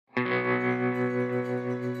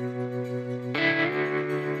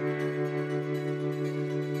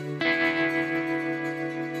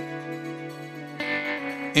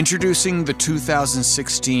Introducing the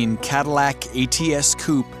 2016 Cadillac ATS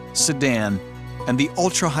Coupe Sedan and the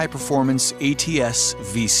ultra-high-performance ATS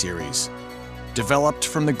V-Series. Developed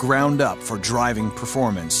from the ground up for driving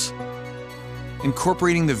performance.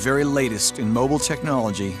 Incorporating the very latest in mobile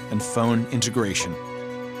technology and phone integration.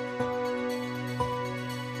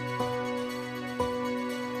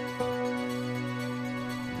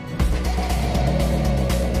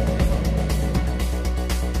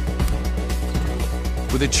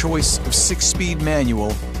 With a choice of 6-speed manual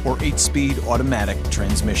or 8-speed automatic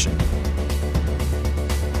transmission.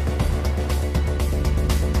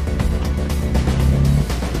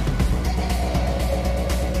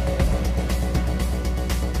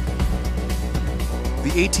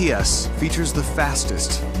 The ATS features the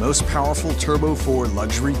fastest, most powerful Turbo 4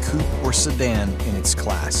 luxury coupe or sedan in its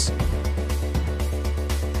class.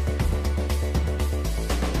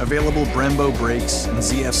 Available Brembo brakes and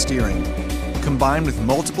ZF steering, combined with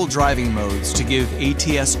multiple driving modes to give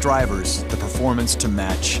ATS drivers the performance to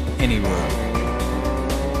match any road.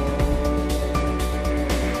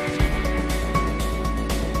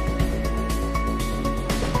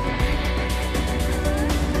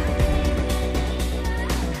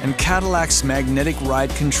 And Cadillac's magnetic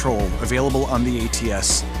ride control, available on the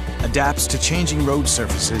ATS, adapts to changing road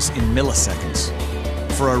surfaces in milliseconds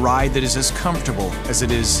for a ride that is as comfortable as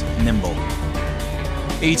it is nimble.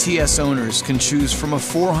 ATS owners can choose from a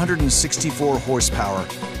 464 horsepower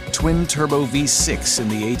twin-turbo V6 in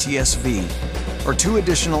the ATS V, or 2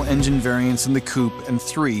 additional engine variants in the coupe and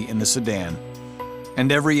 3 in the sedan.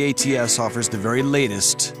 And every ATS offers the very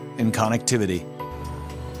latest in connectivity.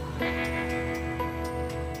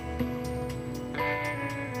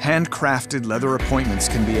 Handcrafted leather appointments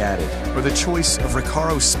can be added, or the choice of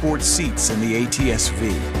Recaro sport seats in the ATS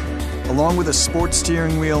V, along with a sport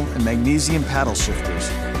steering wheel and magnesium paddle shifters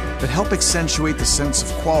that help accentuate the sense of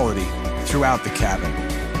quality throughout the cabin.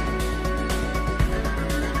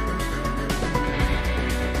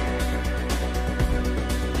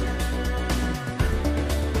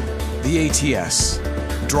 The ATS.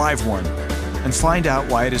 Drive one and find out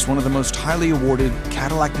why it is one of the most highly awarded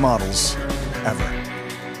Cadillac models ever.